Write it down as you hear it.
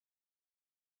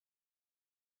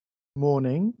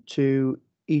Morning to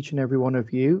each and every one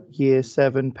of you, Year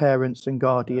 7 parents and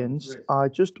guardians. I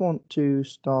just want to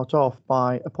start off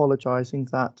by apologising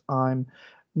that I'm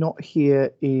not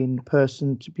here in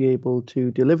person to be able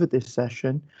to deliver this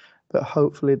session, but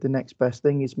hopefully the next best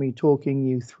thing is me talking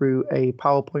you through a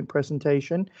PowerPoint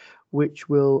presentation which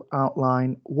will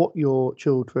outline what your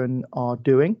children are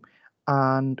doing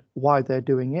and why they're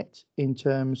doing it in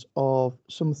terms of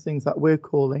some things that we're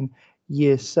calling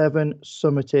Year 7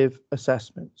 summative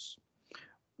assessments,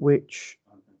 which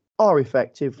are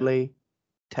effectively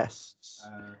tests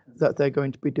that they're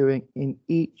going to be doing in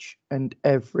each and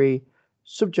every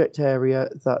subject area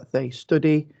that they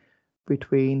study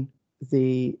between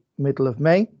the middle of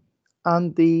May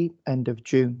and the end of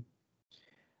June.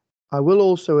 I will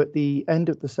also, at the end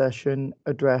of the session,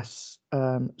 address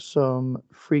some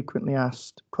frequently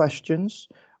asked questions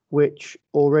which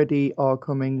already are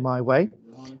coming my way.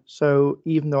 So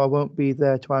even though I won't be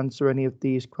there to answer any of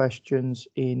these questions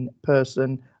in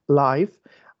person live,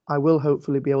 I will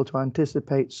hopefully be able to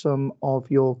anticipate some of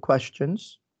your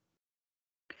questions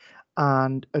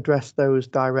and address those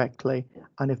directly.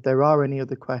 And if there are any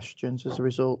other questions as a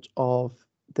result of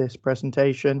this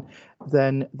presentation,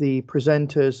 then the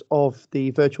presenters of the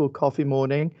virtual coffee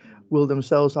morning will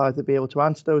themselves either be able to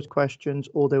answer those questions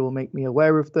or they will make me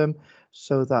aware of them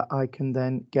so that I can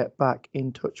then get back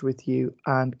in touch with you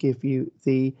and give you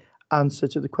the answer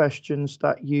to the questions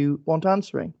that you want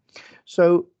answering.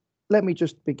 So let me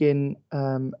just begin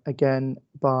again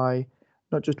by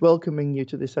not just welcoming you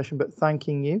to this session, but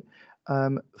thanking you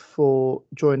for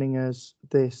joining us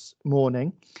this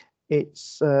morning.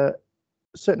 It's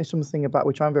certainly something about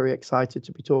which I'm very excited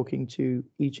to be talking to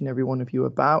each and every one of you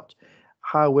about,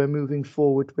 how we're moving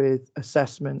forward with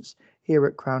assessments here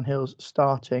at Crown Hills,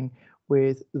 starting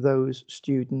with those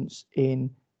students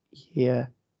in Year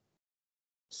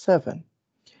 7.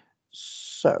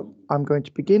 So I'm going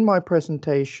to begin my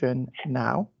presentation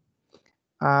now,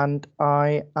 and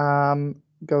I am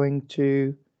going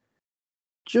to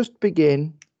just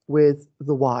begin with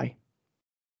the why.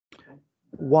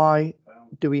 Why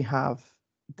do we have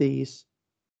these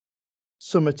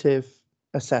summative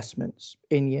assessments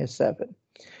in Year 7?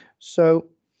 So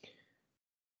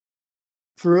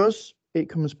for us, it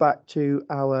comes back to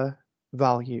our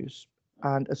values.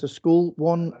 And as a school,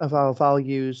 one of our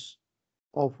values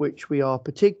of which we are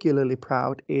particularly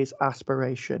proud is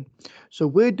aspiration. So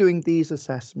we're doing these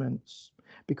assessments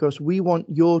because we want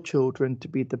your children to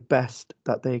be the best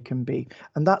that they can be.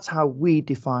 And that's how we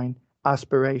define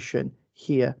aspiration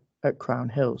here at Crown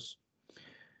Hills.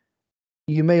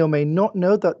 You may or may not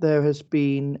know that there has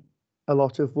been a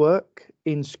lot of work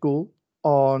in school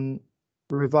on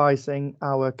revising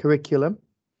our curriculum,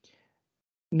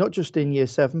 not just in Year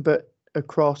 7, but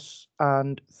across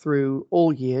and through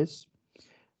all years.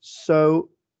 So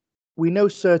we know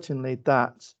certainly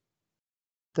that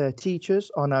their teachers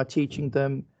are now teaching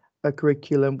them a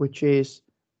curriculum which is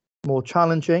more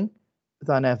challenging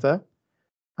than ever,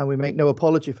 and we make no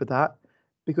apology for that,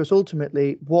 because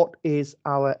ultimately, what is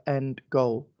our end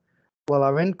goal? Well,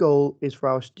 our end goal is for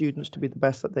our students to be the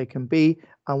best that they can be,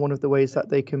 and one of the ways that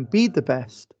they can be the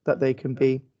best that they can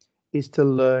be is to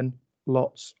learn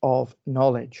lots of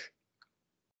knowledge.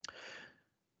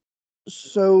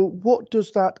 So what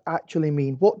does that actually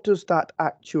mean? What does that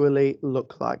actually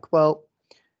look like? Well,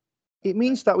 it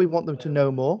means that we want them to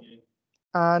know more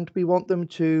and we want them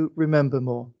to remember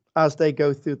more as they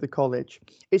go through the college.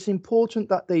 It's important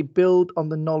that they build on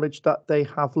the knowledge that they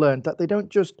have learned, that they don't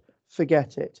just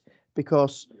forget it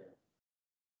because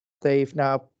they've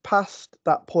now passed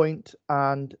that point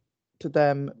and to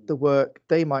them the work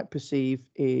they might perceive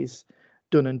is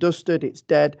done and dusted, it's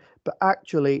dead. But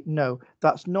actually, no,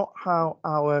 that's not how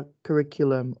our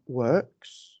curriculum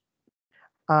works.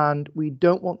 And we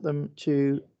don't want them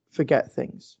to forget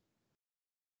things,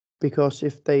 because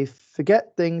if they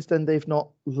forget things, then they've not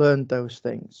learned those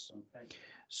things.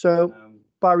 So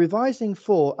by revising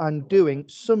for and doing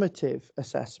summative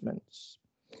assessments,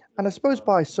 and I suppose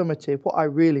by summative, what I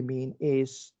really mean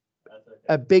is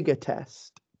a bigger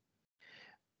test.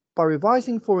 By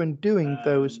revising for and doing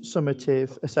those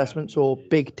summative assessments or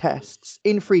big tests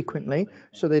infrequently,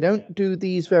 so they don't do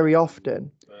these very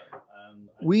often,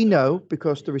 we know,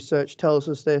 because the research tells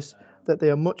us this, that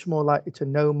they are much more likely to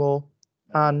know more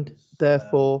and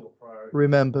therefore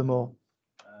remember more.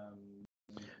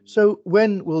 So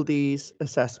when will these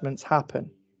assessments happen?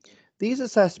 These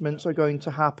assessments are going to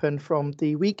happen from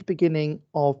the week beginning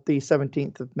of the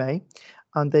 17th of May,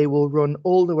 and they will run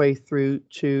all the way through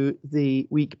to the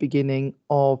week beginning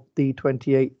of the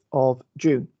 28th of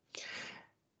June,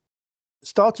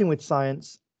 starting with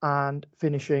science and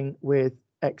finishing with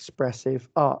expressive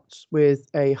arts with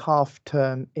a half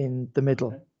term in the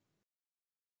middle.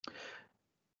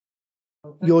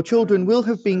 Your children will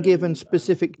have been given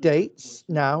specific dates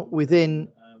now within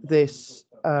this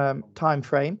time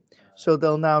frame, so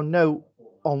they'll now know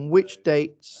on which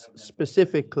dates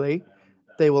specifically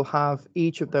they will have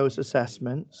each of those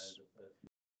assessments.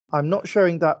 I'm not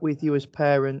sharing that with you as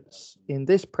parents in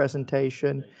this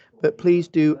presentation, but please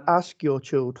do ask your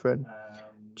children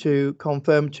to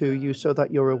confirm to you so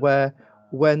that you're aware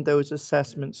when those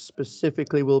assessments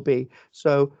specifically will be.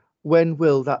 So when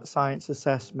will that science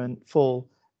assessment fall?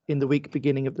 In the week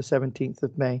beginning of the 17th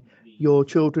of May. Your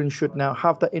children should now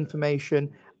have that information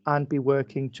and be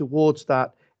working towards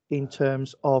that in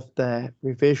terms of their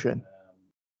revision.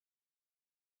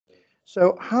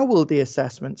 So how will the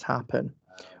assessments happen?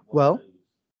 Well,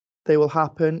 they will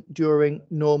happen during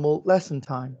normal lesson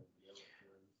time.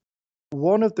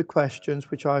 One of the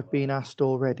questions which I've been asked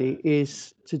already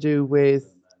is to do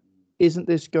with, isn't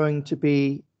this going to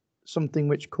be something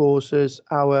which causes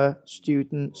our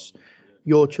students,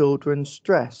 your children,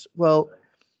 stress? Well,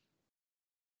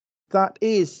 that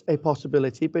is a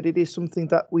possibility, but it is something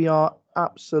that we are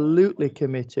absolutely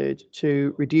committed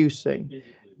to reducing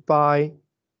by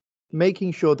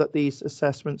making sure that these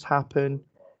assessments happen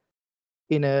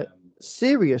in a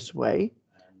serious way,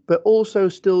 but also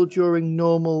still during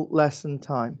normal lesson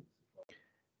time.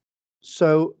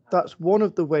 So that's one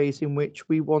of the ways in which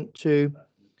we want to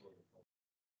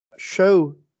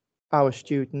show our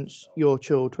students, your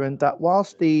children, that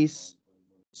whilst these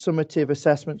summative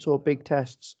assessments or big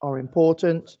tests are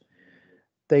important,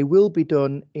 they will be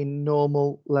done in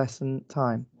normal lesson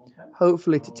time,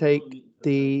 hopefully to take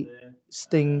the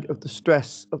sting of the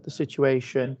stress of the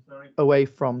situation away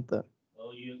from them.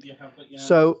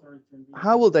 So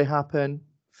how will they happen?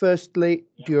 Firstly,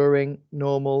 during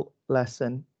normal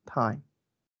lesson time.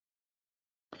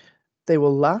 They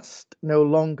will last no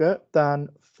longer than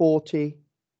 40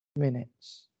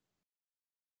 minutes.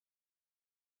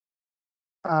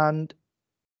 And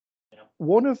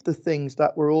one of the things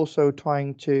that we're also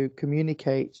trying to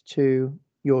communicate to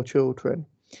your children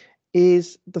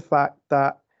is the fact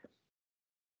that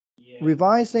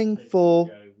revising for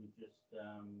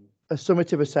a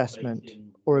summative assessment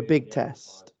or a big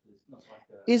test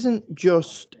isn't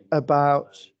just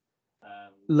about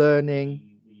learning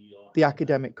the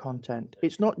academic content.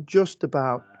 It's not just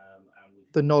about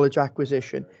the knowledge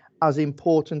acquisition, as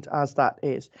important as that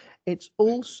is. It's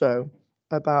also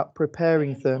about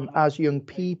preparing them as young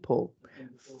people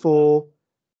for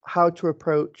how to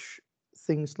approach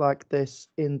things like this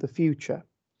in the future.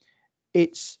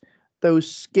 It's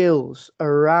those skills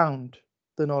around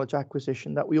the knowledge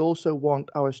acquisition that we also want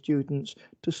our students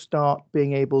to start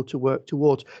being able to work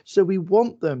towards. So we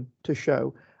want them to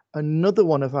show another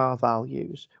one of our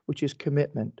values, which is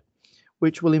commitment,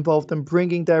 which will involve them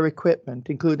bringing their equipment,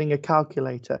 including a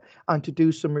calculator, and to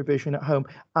do some revision at home.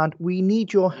 And we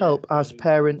need your help as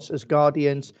parents, as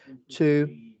guardians, to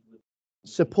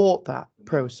support that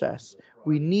process.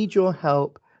 We need your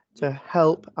help to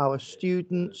help our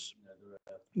students,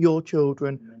 your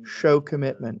children, show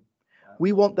commitment.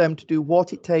 We want them to do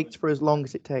what it takes for as long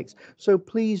as it takes. So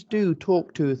please do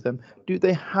talk to them. Do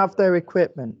they have their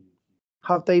equipment?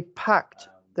 Have they packed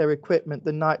their equipment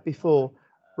the night before,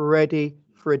 ready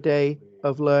for a day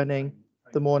of learning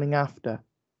the morning after?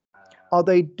 Are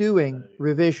they doing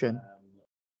revision?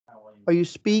 Are you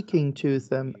speaking to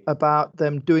them about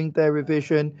them doing their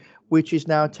revision, which is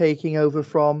now taking over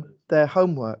from their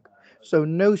homework? So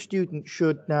no student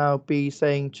should now be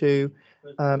saying to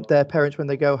their parents when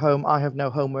they go home, I have no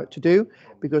homework to do,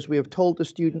 because we have told the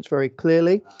students very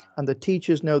clearly, and the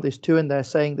teachers know this too, and they're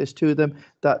saying this to them,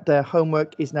 that their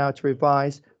homework is now to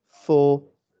revise for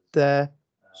their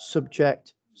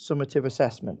subject summative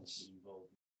assessments.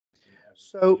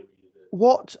 So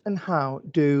what and how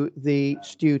do the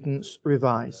students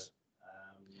revise?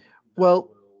 Well,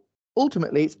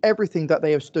 ultimately, it's everything that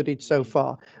they have studied so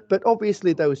far, but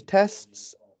obviously those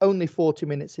tests, only 40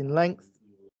 minutes in length,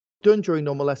 done during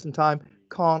normal lesson time,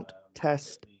 can't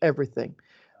test everything.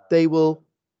 They will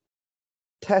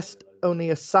test only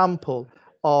a sample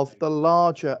of the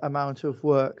larger amount of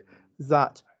work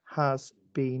that has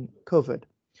been covered.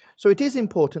 So it is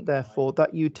important, therefore,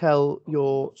 that you tell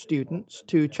your students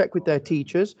to check with their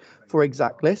teachers for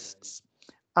exact lists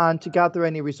and to gather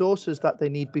any resources that they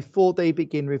need before they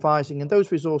begin revising. And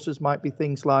those resources might be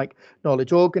things like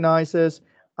knowledge organizers,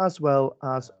 as well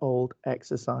as old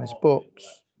exercise books.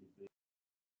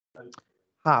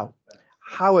 How?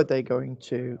 How are they going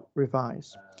to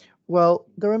revise? Well,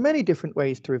 there are many different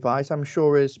ways to revise. I'm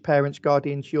sure as parents,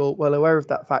 guardians, you're well aware of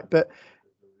that fact. But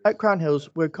at Crown Hills,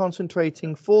 we're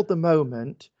concentrating for the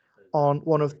moment on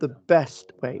one of the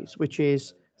best ways, which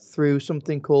is through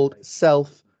something called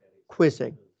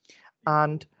self-quizzing.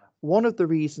 And one of the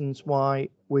reasons why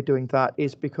we're doing that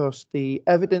is because the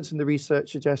evidence and the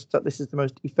research suggests that this is the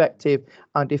most effective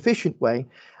and efficient way.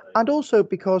 And also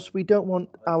because we don't want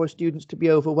our students to be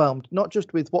overwhelmed, not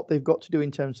just with what they've got to do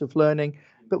in terms of learning,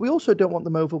 but we also don't want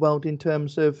them overwhelmed in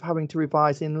terms of having to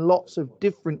revise in lots of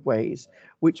different ways,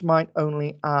 which might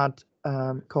only add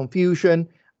confusion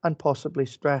and possibly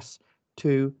stress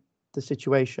to the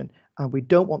situation. And we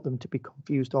don't want them to be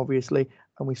confused, obviously,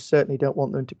 and we certainly don't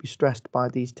want them to be stressed by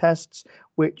these tests,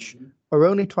 which are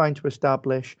only trying to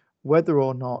establish whether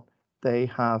or not they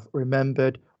have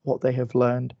remembered what they have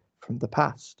learned from the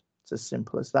past. It's as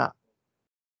simple as that.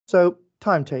 So,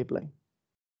 timetabling.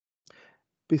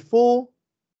 Before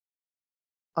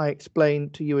I explain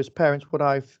to you as parents what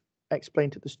I've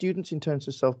explained to the students in terms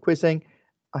of self-quizzing,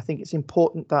 I think it's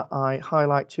important that I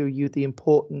highlight to you the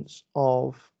importance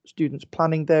of students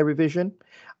planning their revision,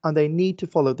 and they need to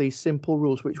follow these simple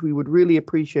rules, which we would really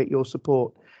appreciate your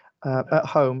support at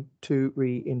home to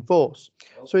reinforce.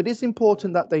 So it is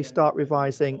important that they start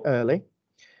revising early,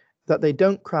 that they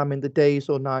don't cram in the days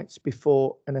or nights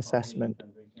before an assessment.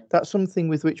 That's something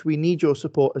with which we need your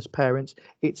support as parents.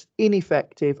 It's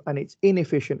ineffective and it's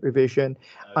inefficient revision.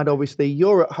 And obviously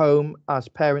you're at home as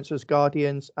parents, as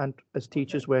guardians, and as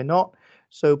teachers, we're not.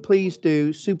 So please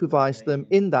do supervise them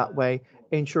in that way,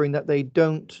 ensuring that they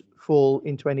don't fall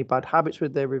into any bad habits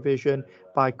with their revision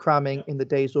by cramming in the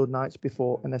days or nights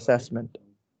before an assessment.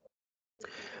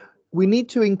 We need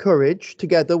to encourage,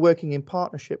 together, working in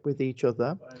partnership with each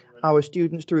other, our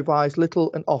students to revise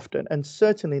little and often, and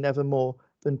certainly never more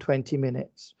than 20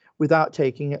 minutes, without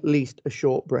taking at least a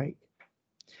short break.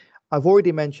 I've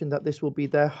already mentioned that this will be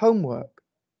their homework.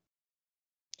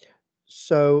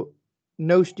 So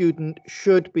no student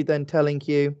should be then telling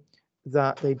you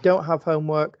that they don't have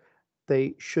homework.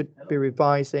 They should be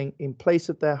revising in place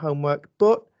of their homework,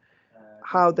 but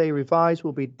how they revise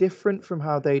will be different from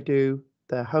how they do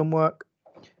their homework.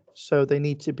 So they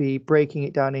need to be breaking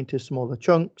it down into smaller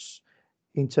chunks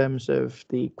in terms of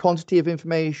the quantity of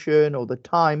information or the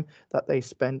time that they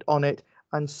spend on it,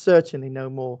 and certainly no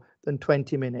more than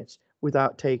 20 minutes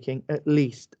without taking at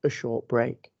least a short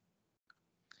break.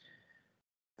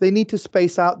 They need to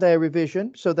space out their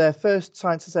revision. So their first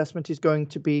science assessment is going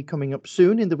to be coming up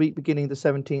soon in the week beginning the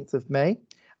 17th of May.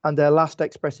 And their last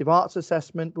expressive arts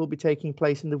assessment will be taking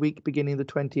place in the week beginning the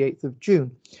 28th of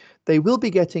June. They will be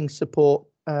getting support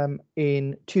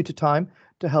in tutor time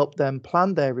to help them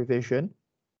plan their revision.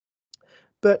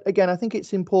 But again, I think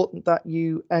it's important that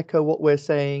you echo what we're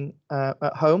saying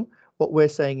at home, what we're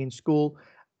saying in school,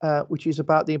 which is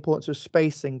about the importance of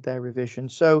spacing their revision.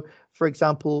 So, for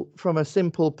example, from a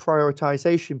simple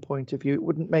prioritization point of view, it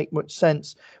wouldn't make much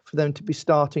sense for them to be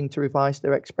starting to revise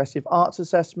their expressive arts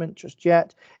assessment just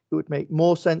yet. It would make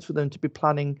more sense for them to be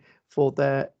planning for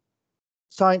their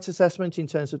science assessment in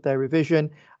terms of their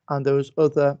revision and those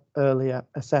other earlier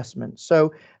assessments.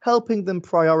 So helping them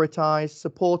prioritize,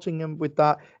 supporting them with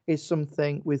that is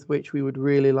something with which we would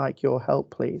really like your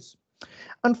help, please.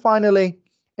 And finally,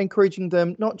 encouraging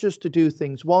them not just to do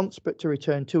things once, but to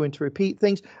return to and to repeat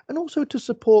things, and also to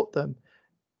support them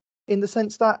in the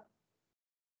sense that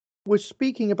we're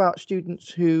speaking about students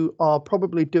who are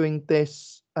probably doing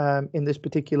this in this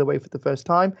particular way for the first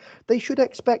time. They should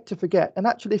expect to forget, and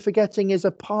actually forgetting is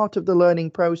a part of the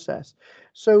learning process.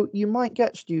 So you might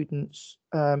get students,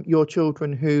 your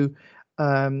children, who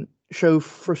show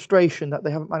frustration that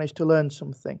they haven't managed to learn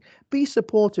something. Be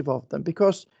supportive of them,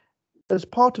 because as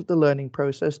part of the learning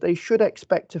process, they should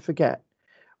expect to forget.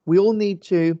 We all need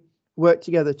to work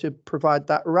together to provide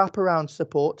that wraparound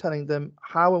support, telling them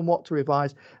how and what to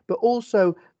revise, but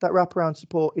also that wraparound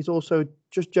support is also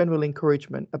just general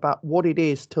encouragement about what it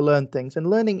is to learn things. And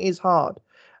learning is hard,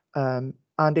 and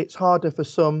it's harder for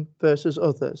some versus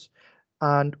others.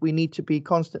 And we need to be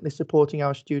constantly supporting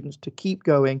our students to keep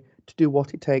going, to do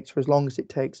what it takes for as long as it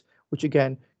takes, which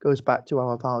again goes back to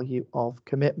our value of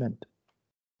commitment.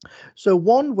 So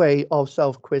one way of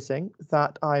self-quizzing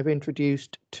that I've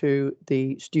introduced to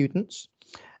the students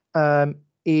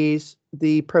is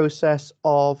the process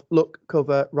of look,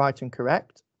 cover, write and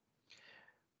correct,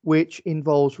 which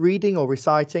involves reading or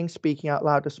reciting, speaking out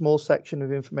loud a small section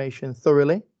of information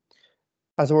thoroughly.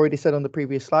 As I already said on the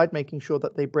previous slide, making sure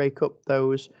that they break up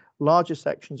those larger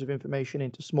sections of information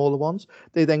into smaller ones.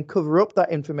 They then cover up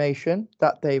that information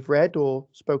that they've read or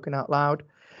spoken out loud.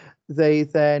 They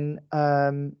then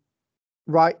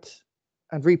write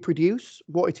and reproduce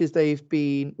what it is they've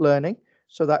been learning.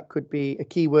 So that could be a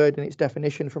keyword and its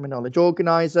definition from a knowledge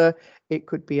organizer. It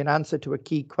could be an answer to a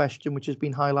key question which has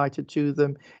been highlighted to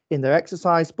them in their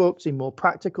exercise books, in more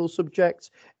practical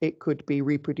subjects. It could be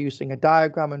reproducing a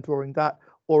diagram and drawing that,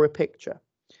 or a picture.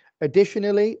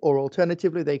 Additionally, or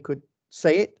alternatively, they could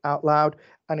say it out loud.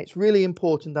 And it's really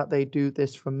important that they do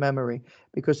this from memory,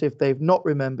 because if they've not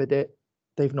remembered it,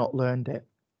 they've not learned it.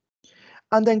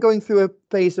 And then going through a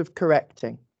phase of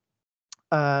correcting.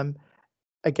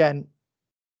 Again,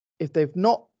 if they've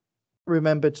not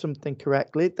remembered something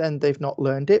correctly, then they've not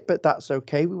learned it, but that's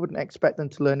okay. We wouldn't expect them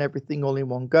to learn everything all in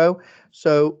one go.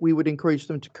 So we would encourage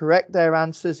them to correct their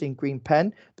answers in green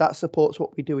pen. That supports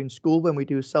what we do in school when we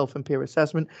do self and peer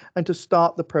assessment, and to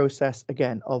start the process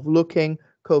again of looking,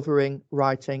 covering,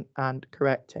 writing, and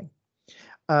correcting.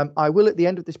 I will at the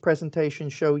end of this presentation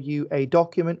show you a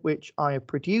document which I have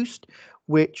produced,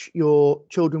 which your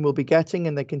children will be getting,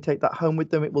 and they can take that home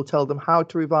with them. It will tell them how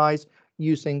to revise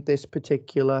using this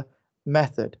particular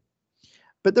method.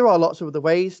 But there are lots of other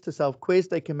ways to self-quiz.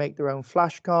 They can make their own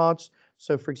flashcards.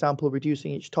 So, for example,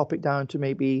 reducing each topic down to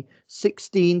maybe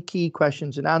 16 key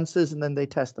questions and answers, and then they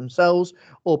test themselves.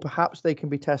 Or perhaps they can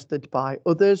be tested by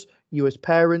others, you as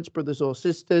parents, brothers or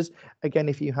sisters. Again,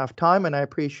 if you have time, and I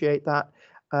appreciate that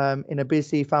in a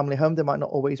busy family home, there might not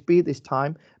always be this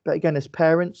time. But again, as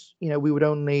parents, we would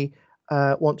only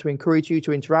want to encourage you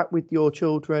to interact with your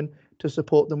children, to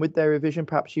support them with their revision.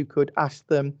 Perhaps you could ask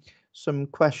them some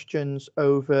questions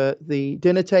over the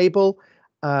dinner table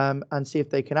and see if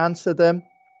they can answer them.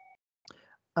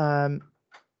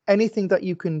 Anything that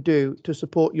you can do to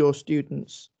support your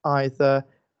students, either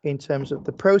in terms of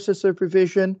the process of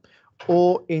revision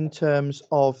or in terms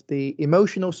of the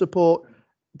emotional support,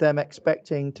 them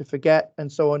expecting to forget and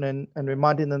so on, and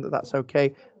reminding them that that's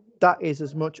okay, that is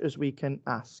as much as we can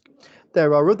ask.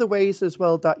 There are other ways as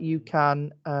well that you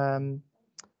can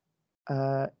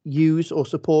use or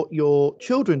support your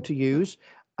children to use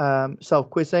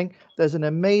self-quizzing. There's an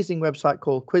amazing website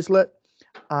called Quizlet,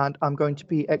 and I'm going to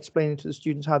be explaining to the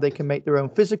students how they can make their own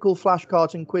physical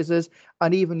flashcards and quizzes,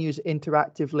 and even use it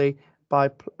interactively by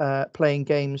playing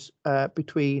games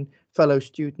between fellow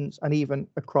students and even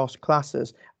across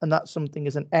classes. And that's something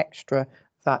as an extra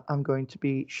that I'm going to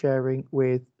be sharing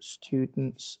with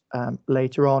students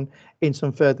later on in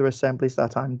some further assemblies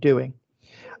that I'm doing.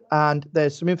 And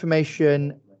there's some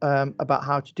information about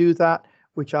how to do that,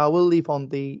 which I will leave on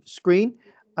the screen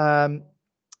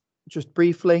just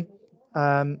briefly.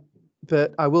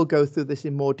 But I will go through this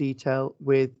in more detail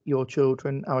with your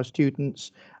children, our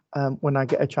students, when I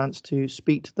get a chance to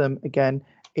speak to them again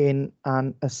in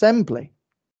an assembly.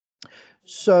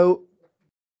 So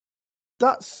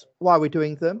that's why we're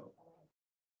doing them.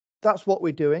 That's what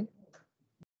we're doing.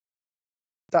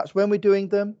 That's when we're doing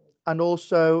them, and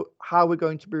also how we're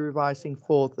going to be revising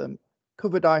for them.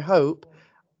 Covered, I hope,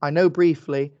 I know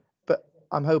briefly, but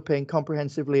I'm hoping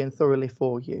comprehensively and thoroughly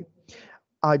for you.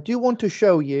 I do want to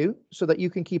show you, so that you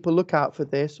can keep a lookout for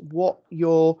this, what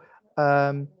your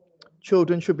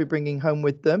children should be bringing home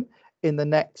with them in the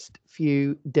next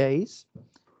few days.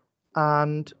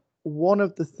 And one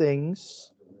of the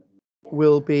things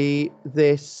will be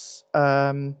this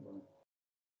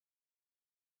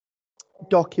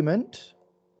document,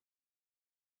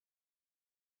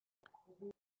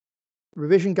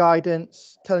 revision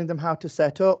guidance, telling them how to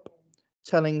set up,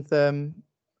 telling them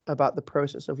about the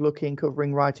process of looking,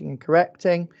 covering, writing, and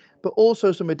correcting, but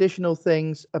also some additional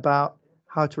things about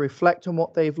how to reflect on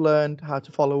what they've learned, how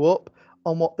to follow up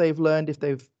on what they've learned. If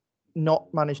they've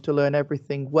not managed to learn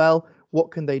everything well,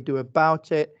 what can they do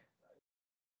about it?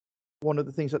 One of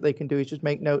the things that they can do is just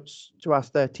make notes to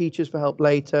ask their teachers for help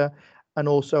later. And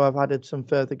also I've added some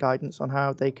further guidance on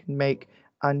how they can make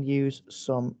and use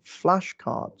some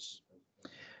flashcards.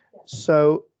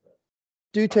 So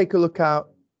do take a look out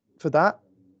for that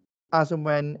as and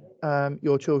when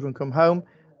your children come home.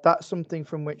 That's something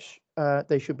from which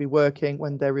they should be working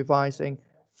when they're revising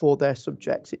for their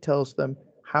subjects. It tells them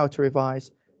how to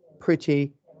revise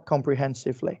pretty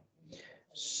comprehensively.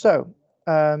 So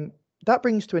that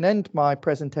brings to an end my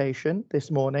presentation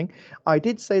this morning. I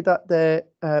did say that there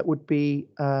would be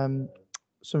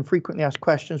some frequently asked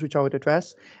questions which I would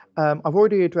address. I've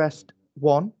already addressed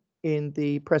one in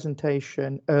the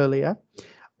presentation earlier.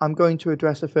 I'm going to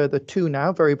address a further two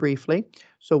now, very briefly.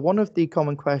 So one of the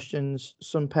common questions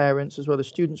some parents as well as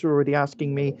students are already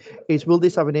asking me is, will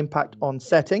this have an impact on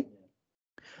setting?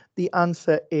 The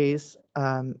answer is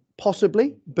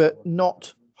possibly, but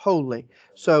not wholly.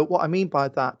 So what I mean by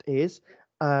that is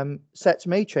sets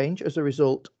may change as a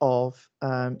result of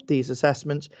these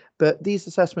assessments, but these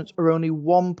assessments are only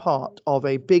one part of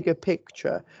a bigger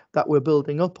picture that we're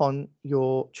building up on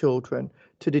your children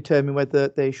to determine whether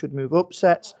they should move up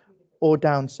sets or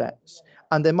down sets.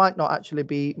 And there might not actually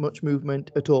be much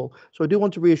movement at all. So I do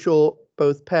want to reassure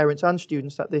both parents and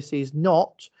students that this is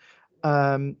not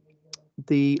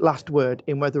the last word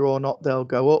in whether or not they'll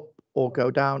go up or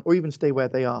go down or even stay where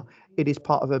they are. It is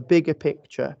part of a bigger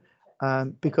picture,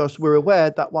 because we're aware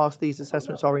that whilst these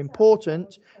assessments are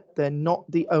important, they're not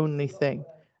the only thing.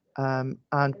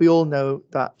 And we all know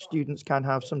that students can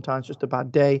have sometimes just a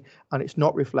bad day and it's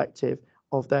not reflective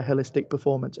of their holistic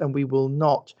performance, and we will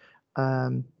not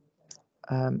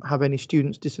have any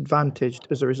students disadvantaged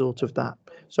as a result of that.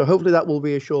 So hopefully that will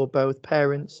reassure both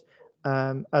parents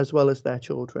as well as their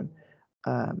children.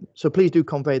 So please do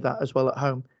convey that as well at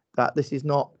home, that this is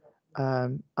not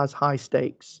as high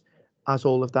stakes as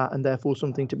all of that, and therefore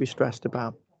something to be stressed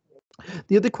about.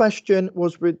 The other question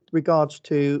was with regards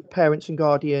to parents and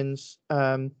guardians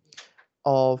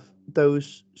of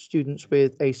those students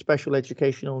with a special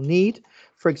educational need,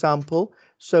 for example.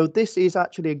 So this is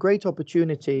actually a great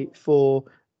opportunity for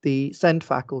the SEND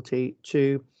faculty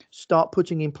to start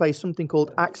putting in place something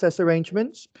called access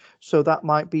arrangements. So that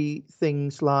might be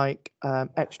things like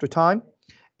extra time.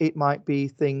 It might be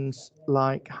things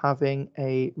like having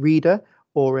a reader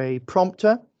or a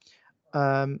prompter.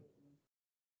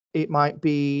 It might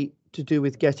be to do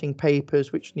with getting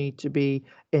papers which need to be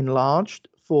enlarged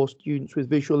for students with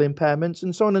visual impairments,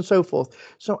 and so on and so forth.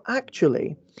 So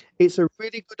actually, it's a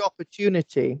really good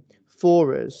opportunity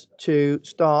for us to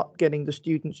start getting the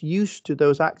students used to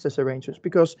those access arrangements,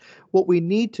 because what we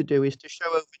need to do is to show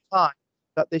over time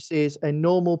that this is a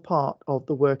normal part of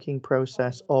the working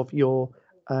process of your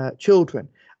children,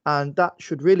 and that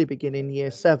should really begin in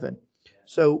year 7.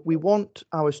 So we want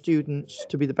our students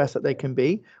to be the best that they can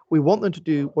be. We want them to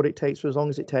do what it takes for as long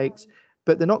as it takes,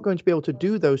 but they're not going to be able to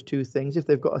do those two things if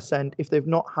they've got a SEND, if they've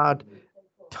not had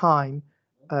time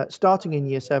starting in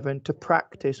year 7 to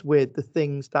practice with the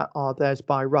things that are theirs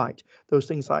by right. Those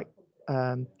things like,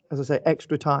 as I say,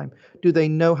 extra time. Do they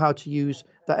know how to use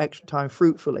that extra time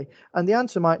fruitfully? And the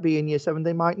answer might be in year 7,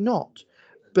 they might not.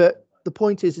 But the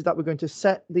point is that we're going to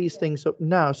set these things up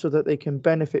now so that they can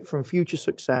benefit from future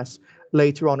success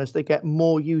later on as they get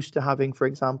more used to having, for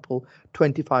example,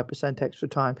 25% extra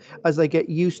time, as they get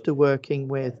used to working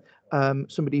with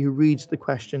somebody who reads the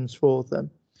questions for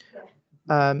them.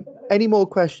 Any more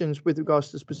questions with regards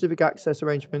to specific access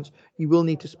arrangements, you will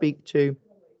need to speak to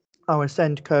our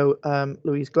SENDco,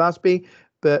 Louise Glasby,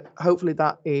 but hopefully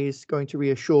that is going to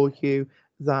reassure you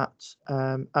that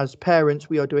as parents,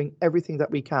 we are doing everything that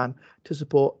we can to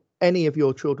support any of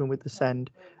your children with the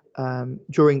SEND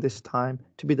during this time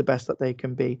to be the best that they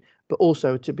can be, but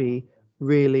also to be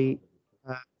really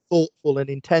thoughtful and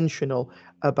intentional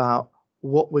about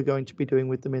what we're going to be doing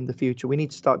with them in the future. We need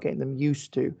to start getting them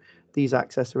used to these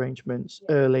access arrangements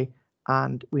early,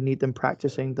 and we need them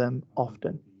practicing them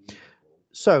often.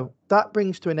 So that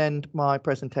brings to an end my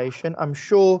presentation. I'm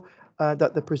sure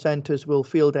that the presenters will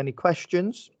field any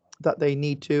questions that they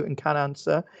need to and can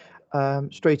answer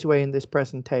straight away in this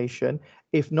presentation.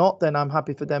 If not, then I'm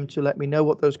happy for them to let me know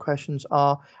what those questions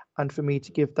are and for me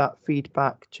to give that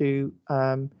feedback to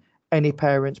any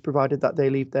parents, provided that they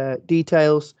leave their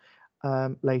details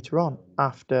later on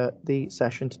after the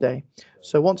session today.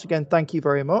 So once again, thank you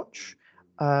very much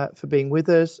for being with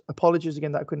us. Apologies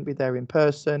again that I couldn't be there in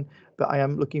person, but I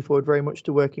am looking forward very much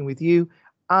to working with you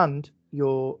and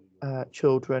your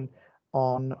children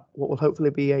on what will hopefully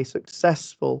be a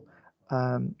successful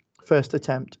first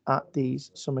attempt at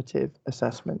these summative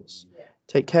assessments.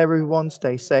 Take care, everyone.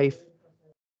 Stay safe.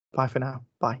 Bye for now.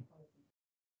 Bye.